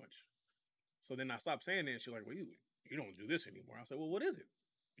said too much. So then I stopped saying it. And she's like, "Well, you don't do this anymore." I said, "Well, what is it?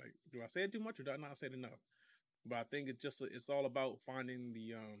 Like, do I say it too much or do I not say it enough?" But I think it's all about finding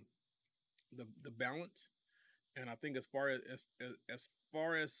the balance. And I think as far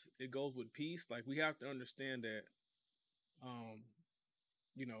as it goes with peace, like we have to understand that um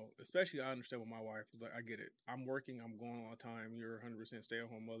especially I understand with my wife. Like I get it. I'm working. I'm going all the time. You're 100% stay at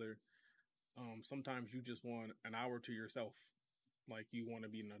home mother. Sometimes you just want an hour to yourself. Like you want to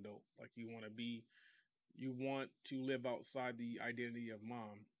be an adult. Like you want to be. You want to live outside the identity of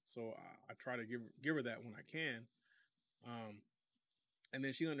mom. So I try to give her that when I can. Um, and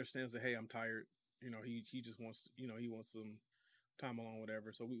then she understands that hey, I'm tired. He just wants he wants some time alone,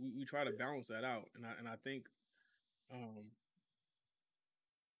 whatever. So we try to balance that out. And I think um,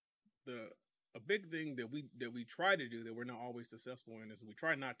 the a big thing that we try to do that we're not always successful in is we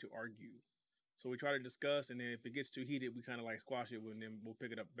try not to argue. So we try to discuss, and then if it gets too heated, we kind of like squash it, and then we'll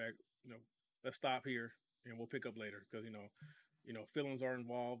pick it up back. Let's stop here, and we'll pick up later because feelings are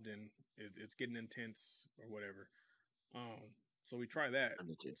involved, and it's getting intense or whatever. So we try that. I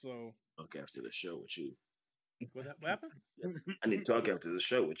need to So talk after the show with you. what happened? I need to talk after the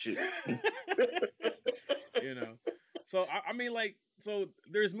show with you. you know. So I mean, like, so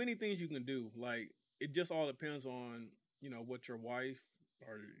there's many things you can do. Like, it just all depends on what your wife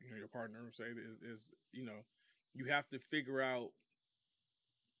or your partner say is. You have to figure out.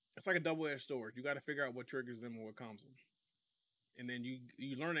 It's like a double-edged sword. You got to figure out what triggers them and what calms them, and then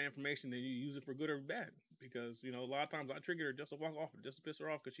you learn that information, then you use it for good or bad. Because a lot of times I trigger her just to walk off, just to piss her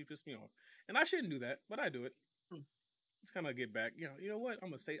off because she pissed me off, and I shouldn't do that, but I do it. It's kind of get back. You know what? I'm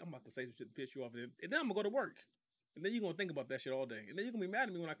about to say some shit to piss you off, and then I'm gonna go to work, and then you're gonna think about that shit all day, and then you're gonna be mad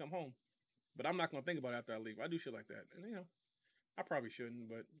at me when I come home. But I'm not gonna think about it after I leave. I do shit like that, and I probably shouldn't,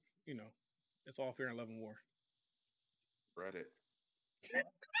 but you know, it's all fair in love and war. Reddit.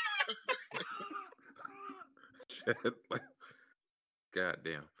 Shit. God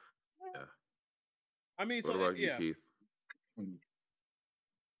damn. Yeah. I mean, What so about you, yeah. Keith?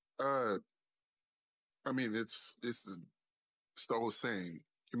 I mean, it's the whole saying,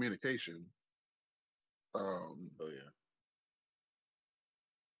 communication. Oh yeah.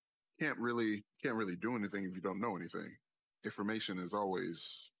 Can't really do anything if you don't know anything. Information is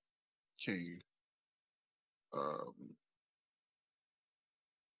always king. I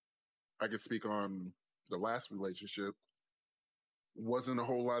could speak on the last relationship. Wasn't a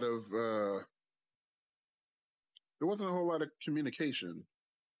whole lot of there wasn't a whole lot of communication,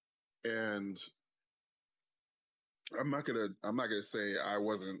 and I'm not gonna say I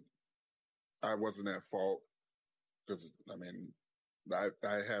wasn't at fault because I mean I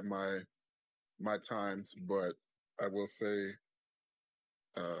had my times, but I will say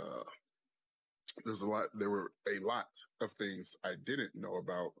uh, there were a lot of things I didn't know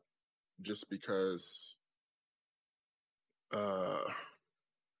about just because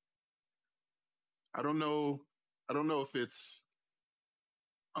I don't know if it's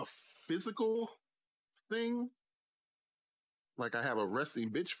a physical thing, like I have a resting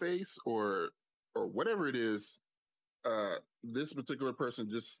bitch face or whatever it is. This particular person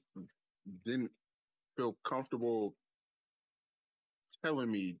just didn't feel comfortable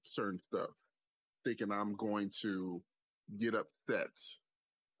telling me certain stuff, thinking I'm going to get upset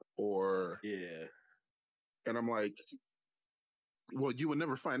or, Yeah. and I'm like, well, you would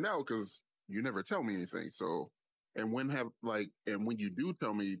never find out because you never tell me anything. So, and when you do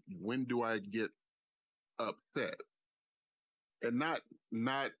tell me, when do I get upset? And not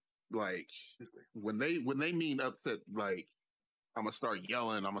like when they mean upset, like I'm gonna start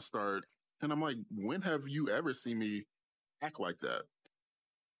yelling, I'm gonna start, and I'm like, when have you ever seen me act like that?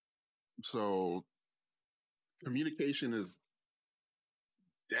 So communication is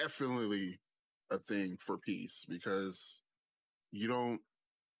definitely a thing for peace because you don't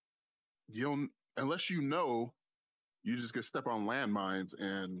unless you know, you just get step on landmines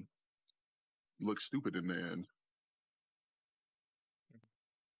and look stupid in the end.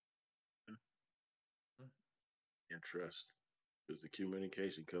 And trust. Because the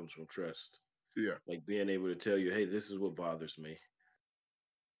communication comes from trust. Yeah. Like being able to tell you, hey, this is what bothers me.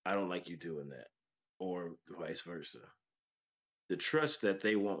 I don't like you doing that. Or vice versa. The trust that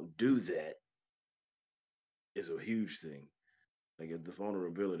they won't do that is a huge thing. Like the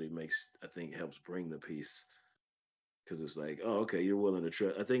vulnerability makes, I think, helps bring the peace. Because it's like, oh, okay, you're willing to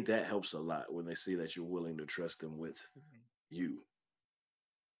trust. I think that helps a lot when they see that you're willing to trust them with you.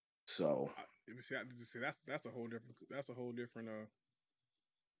 So See, that's a whole different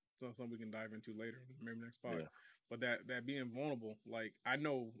something we can dive into later, maybe next pod. yeah, But that being vulnerable, like I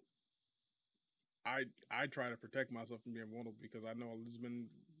know, I try to protect myself from being vulnerable because I know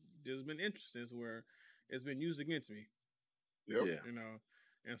there's been instances where it's been used against me. Yep. yeah, You know,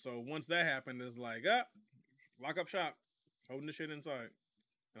 and so once that happened, it's like lock up shop, holding the shit inside,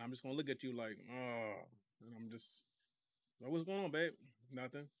 and I'm just gonna look at you like and I'm just like, what's going on, babe?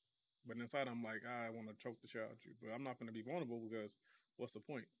 Nothing. But inside, I'm like, I want to choke the shit out of you, but I'm not going to be vulnerable because what's the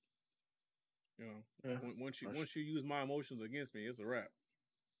point? You know, yeah. once you use my emotions against me, it's a wrap.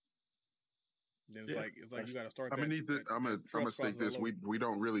 Then Yeah. it's like you got to start. I'm gonna state this: we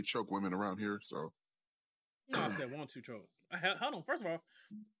don't really choke women around here, so. No, I said want to choke. Hold on. First of all,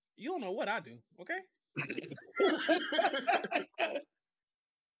 you don't know what I do, okay?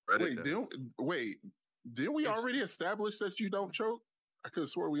 Wait, didn't we already establish that you don't choke? I could have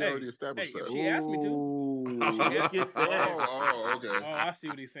swore we already established that. If she asked me to, Look at that. Oh, okay. Oh, I see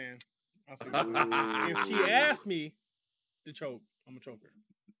what he's saying. If she asked me to choke, I'm gonna choke her.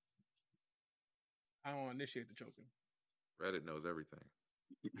 I don't initiate the choking. Reddit knows everything.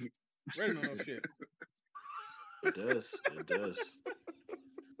 Reddit don't know shit. It does. It does.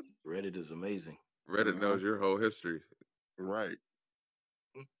 Reddit is amazing. Reddit knows your whole history. Right.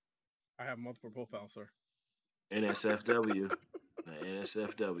 I have multiple profiles, sir. NSFW.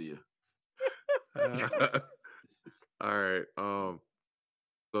 NSFW. All right.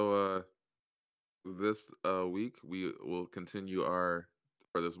 So this week we will continue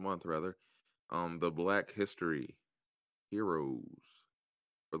for this month rather, the Black History Heroes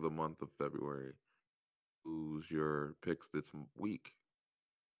for the month of February. Who's your picks this week?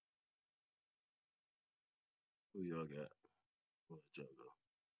 Who y'all got? Let y'all go.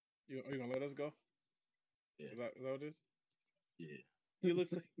 You gonna let us go? Yeah. Is that what it is? Yeah. You look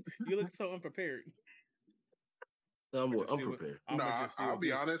so unprepared. I'm prepared. I'll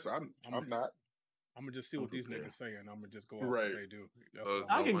be honest. I'm not. I'm gonna just see what these niggas say, and I'm gonna just go off what they do.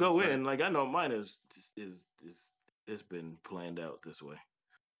 I can go in. Like I know mine is it's been planned out this way.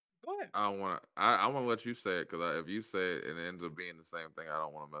 Go ahead. I want to let you say it because if you say it and it ends up being the same thing, I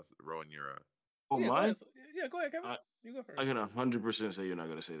don't want to ruin your. Oh, mine? Go ahead, Kevin. You go first. I can 100% say you're not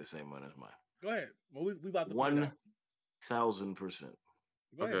gonna say the same one as mine. Go ahead. Well, we about to find out. 1,000%.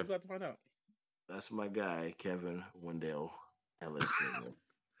 Go ahead. We about to find out. That's my guy, Kevin Wendell Ellison.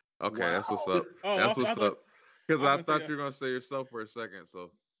 Okay, that's what's up. That's what's up. Because I thought you were gonna say yourself for a second.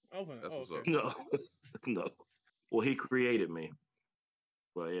 So that's what's up. No. Well, he created me.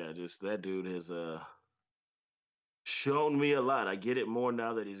 But yeah, just that dude has shown me a lot. I get it more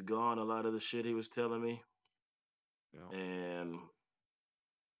now that he's gone. A lot of the shit he was telling me, and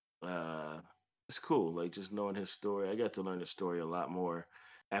it's cool. Like just knowing his story. I got to learn his story a lot more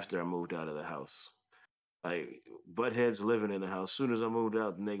after I moved out of the house. Like buttheads living in the house. Soon as I moved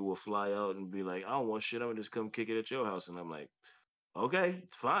out, the nigga will fly out and be like, "I don't want shit. I'm gonna just come kick it at your house." And I'm like, "Okay,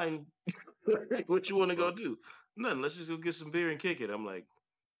 fine. What you want to go do? Nothing. Let's just go get some beer and kick it." I'm like,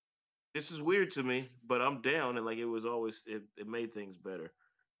 this is weird to me, but I'm down. And like it was always it made things better,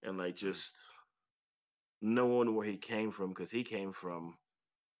 and like just knowing where he came from, because he came from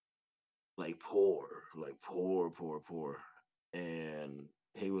like poor, and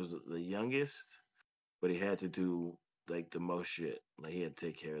he was the youngest, but he had to do like the most shit. Like he had to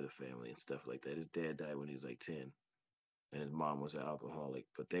take care of the family and stuff like that. His dad died when he was like 10, and his mom was an alcoholic,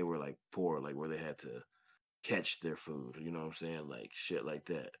 but they were like poor, like where they had to catch their food. You know what I'm saying? Like shit like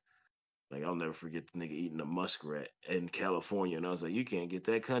that. Like I'll never forget the nigga eating a muskrat in California, and I was like, you can't get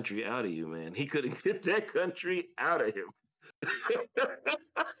that country out of you, man. He couldn't get that country out of him.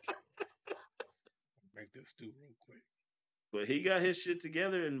 Make this stew real quick. But he got his shit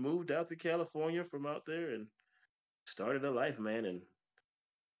together and moved out to California from out there and started a life, man, and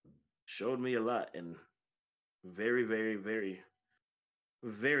showed me a lot and very, very, very,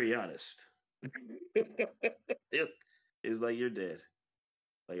 very honest. It's like you're dead.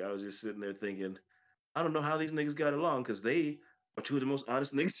 Like I was just sitting there thinking, I don't know how these niggas got along because they are two of the most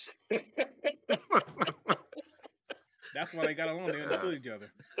honest niggas. That's why they got along. They understood each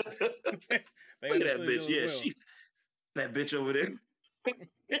other. They Look at that understood bitch. each other Yeah, well. she's that bitch over there.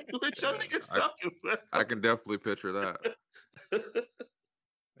 What y'all niggas talking about? I can definitely picture that.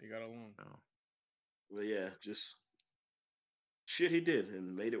 They got along. Yeah. But yeah, just shit he did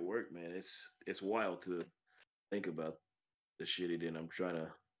and made it work, man. It's wild to think about the shit he did. I'm trying to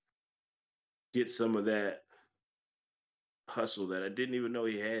get some of that hustle that I didn't even know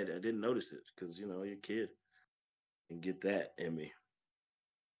he had. I didn't notice it because you're a kid and get that in me.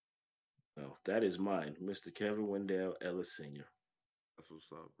 So that is mine, Mr. Kevin Wendell Ellis Sr. That's what's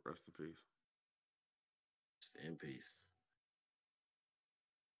up. Rest in peace. Rest in peace.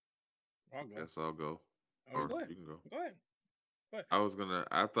 I'll go. Guess I'll go. Oh, go ahead. You can go. Go ahead.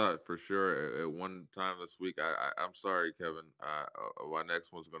 I thought for sure at one time this week, I'm sorry, Kevin. My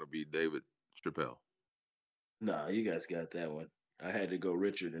next one's gonna be David Chappelle. Nah, you guys got that one. I had to go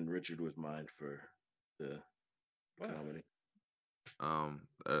Richard, and Richard was mine for the comedy.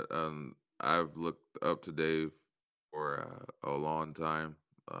 I've looked up to Dave for a long time.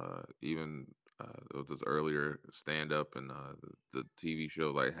 Even it was this earlier stand up and the TV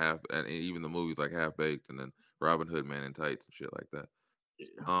show like and even the movies like Half Baked and then Robin Hood Man in Tights and shit like that.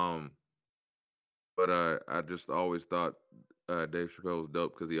 Yeah. But I just always thought Dave Chappelle was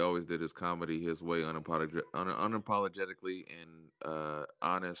dope because he always did his comedy his way, unapologetically and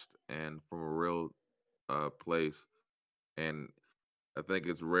honest and from a real place. And I think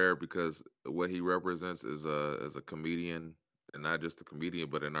it's rare because what he represents is a comedian, and not just a comedian,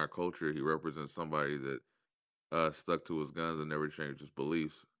 but in our culture, he represents somebody that stuck to his guns and never changed his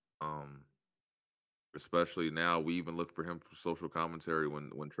beliefs. Um, Especially now, we even look for him for social commentary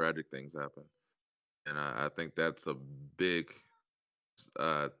when tragic things happen, and I think that's a big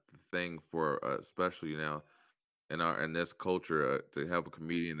uh, thing for especially now in this culture to have a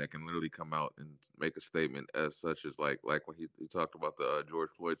comedian that can literally come out and make a statement as such as like when he talked about the George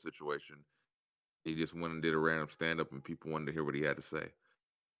Floyd situation. He just went and did a random stand up, and people wanted to hear what he had to say.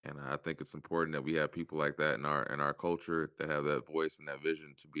 And I think it's important that we have people like that in our culture that have that voice and that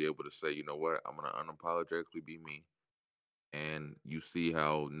vision to be able to say, you know what, I'm gonna unapologetically be me. And you see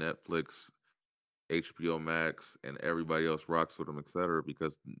how Netflix, HBO Max, and everybody else rocks with him, etc.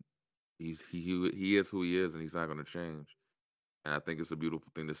 Because he is who he is, and he's not gonna change. And I think it's a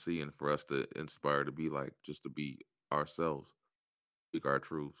beautiful thing to see, and for us to inspire to be like, just to be ourselves, speak our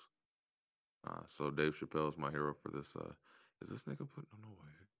truths. So Dave Chappelle is my hero for this. Is this nigga putting on the wig?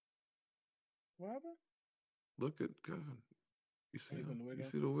 What happened? Look at Kevin. You see him? The wig You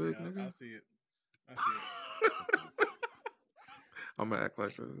on? see the wig, Yeah, nigga? I see it. I see it. I'm gonna act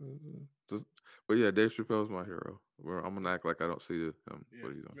like, but yeah, Dave Chappelle's my hero. I'm gonna act like I don't see him. Yeah.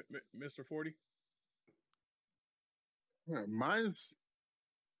 What are you doing? Mr. 40? Yeah, I'm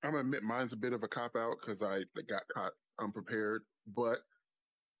gonna admit mine's a bit of a cop out because I got caught unprepared. But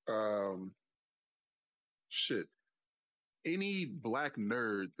shit, any black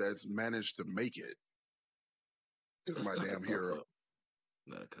nerd that's managed to make it is That's my not a damn hero. cop-out.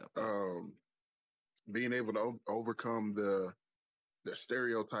 Not a cop. Being able to overcome the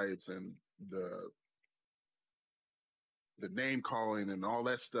stereotypes and the name calling and all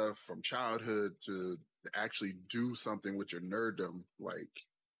that stuff from childhood to actually do something with your nerddom, like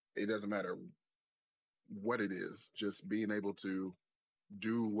it doesn't matter what it is, just being able to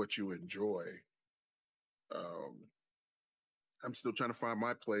do what you enjoy. I'm still trying to find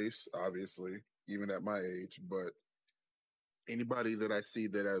my place, obviously, even at my age, but anybody that I see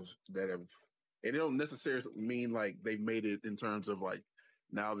that have and it don't necessarily mean like they've made it in terms of like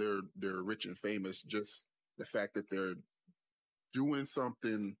now they're rich and famous, just the fact that they're doing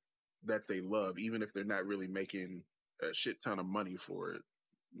something that they love, even if they're not really making a shit ton of money for it.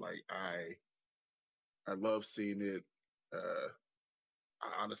 Like I love seeing it. I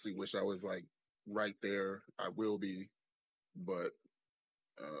honestly wish I was like right there. I will be, but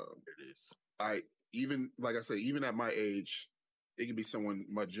It is. I even like I say, even at my age, it can be someone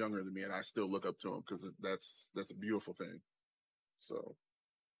much younger than me, and I still look up to them because that's a beautiful thing. So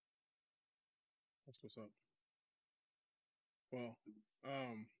That's what's up. Well,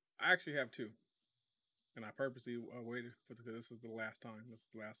 I actually have two, and I purposely waited for because this is the last time. This is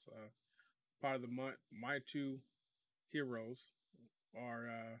the last part of the month. My two heroes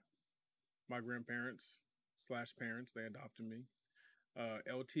are my grandparents / parents. They adopted me.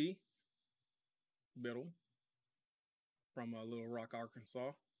 LT Biddle from Little Rock,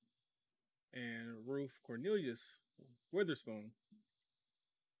 Arkansas, and Ruth Cornelius Witherspoon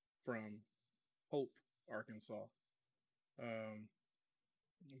from Hope, Arkansas. Um,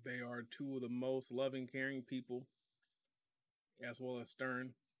 they are two of the most loving, caring people, as well as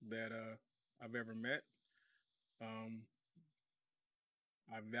stern, that I've ever met. Um,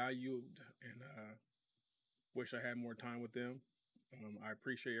 I valued and wish I had more time with them. I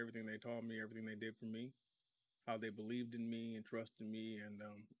appreciate everything they taught me, everything they did for me, how they believed in me and trusted me, and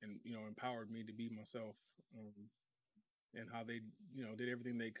empowered me to be myself, and how they did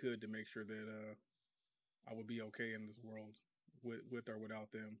everything they could to make sure that I would be okay in this world with or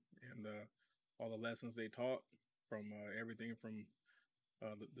without them, and all the lessons they taught from everything from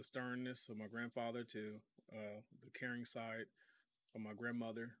the sternness of my grandfather to the caring side of my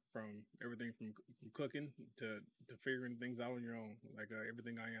grandmother, from everything from cooking to figuring things out on your own. Like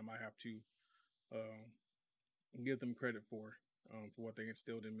everything I am, I have to give them credit for what they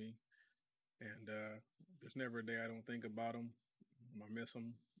instilled in me. And there's never a day I don't think about them. I miss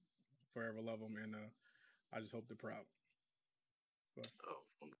them, forever love them, and I just hope they're proud. But,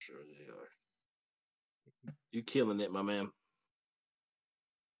 I'm sure they are. You killing it, my man.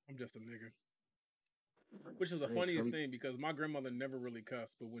 I'm just a nigga. Which is the funniest thing, because my grandmother never really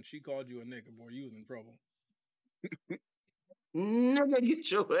cussed, but when she called you a nigga, boy, you was in trouble. Nigga,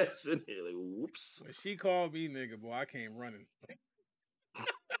 get your ass in here. Like, whoops. When she called me nigga, boy, I came running.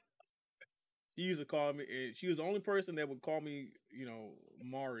 She used to call me, and she was the only person that would call me,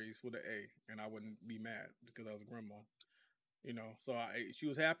 Maurice with an A, and I wouldn't be mad because I was a grandma. So she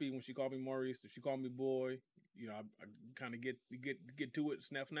was happy when she called me Maurice. If she called me boy, I kind of get to it,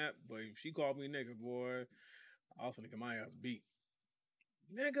 snap. But if she called me nigga, boy, I was gonna get my ass beat.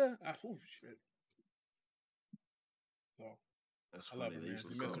 Nigga, oh shit. So that's I love her, man.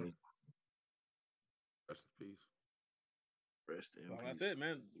 You miss her. Rest in peace. Rest in peace. That's it,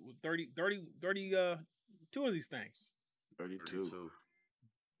 man. 32 of these things. 32.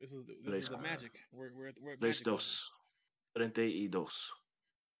 This is the magic. We're at magic. 32.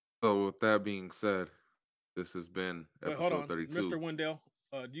 So with that being said, this has been episode 32. Mr. Wendell,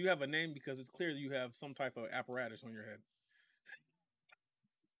 do you have a name? Because it's clear that you have some type of apparatus on your head.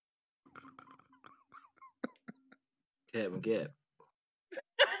 Captain Gap.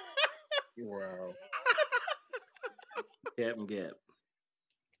 Wow. Captain Gap.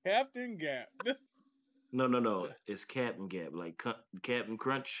 Captain Gap. No. It's Captain Gap, like Captain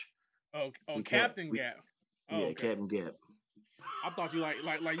Crunch. Oh, Captain Gap. Oh, yeah, okay. Captain Gap. I thought you like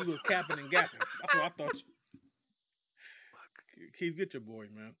you was capping and gapping. That's what I thought. Keith, get your boy,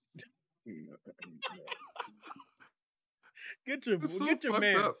 man. Get your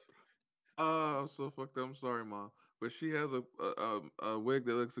man. I'm so fucked up. I'm sorry, Mom. But she has a wig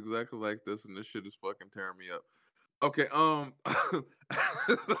that looks exactly like this, and this shit is fucking tearing me up. Okay,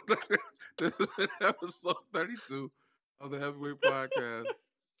 this is episode 32 of the Heavyweight Podcast.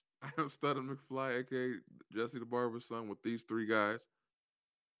 I am Stutta McFly, aka Jesse the Barber's son, with these three guys.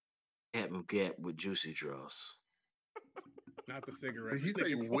 Captain Gap with juicy draws. Not the cigarette. Did he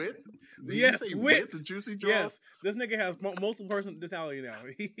say with? Yes, with the juicy draws? Yes, this nigga has multiple personality now.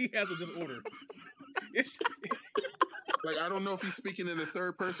 He has a disorder. Like, I don't know if he's speaking in the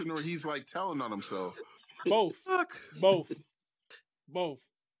third person or he's like telling on himself. Both. Fuck. Both.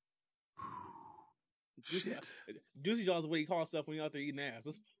 Juicy Jaws is what he calls stuff when he's out there eating ass.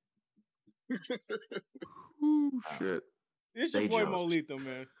 Ooh, shit. It's your boy Molito,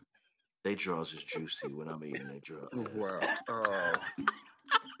 man. They draws is juicy when I'm eating they draws.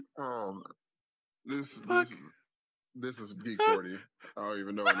 Wow. This is Geek 40. I don't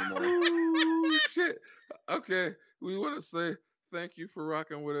even know anymore. Ooh, shit. Okay. We want to say thank you for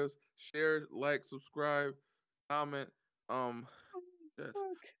rocking with us. Share, like, subscribe, comment. Fuck.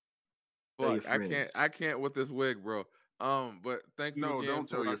 I can't with this wig, bro. But thank you. No, again don't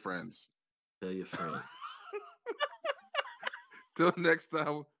tell your friends. Tell your friends. Till next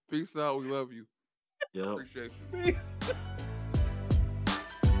time. Peace out. We love you. Yep. Appreciate you. Peace.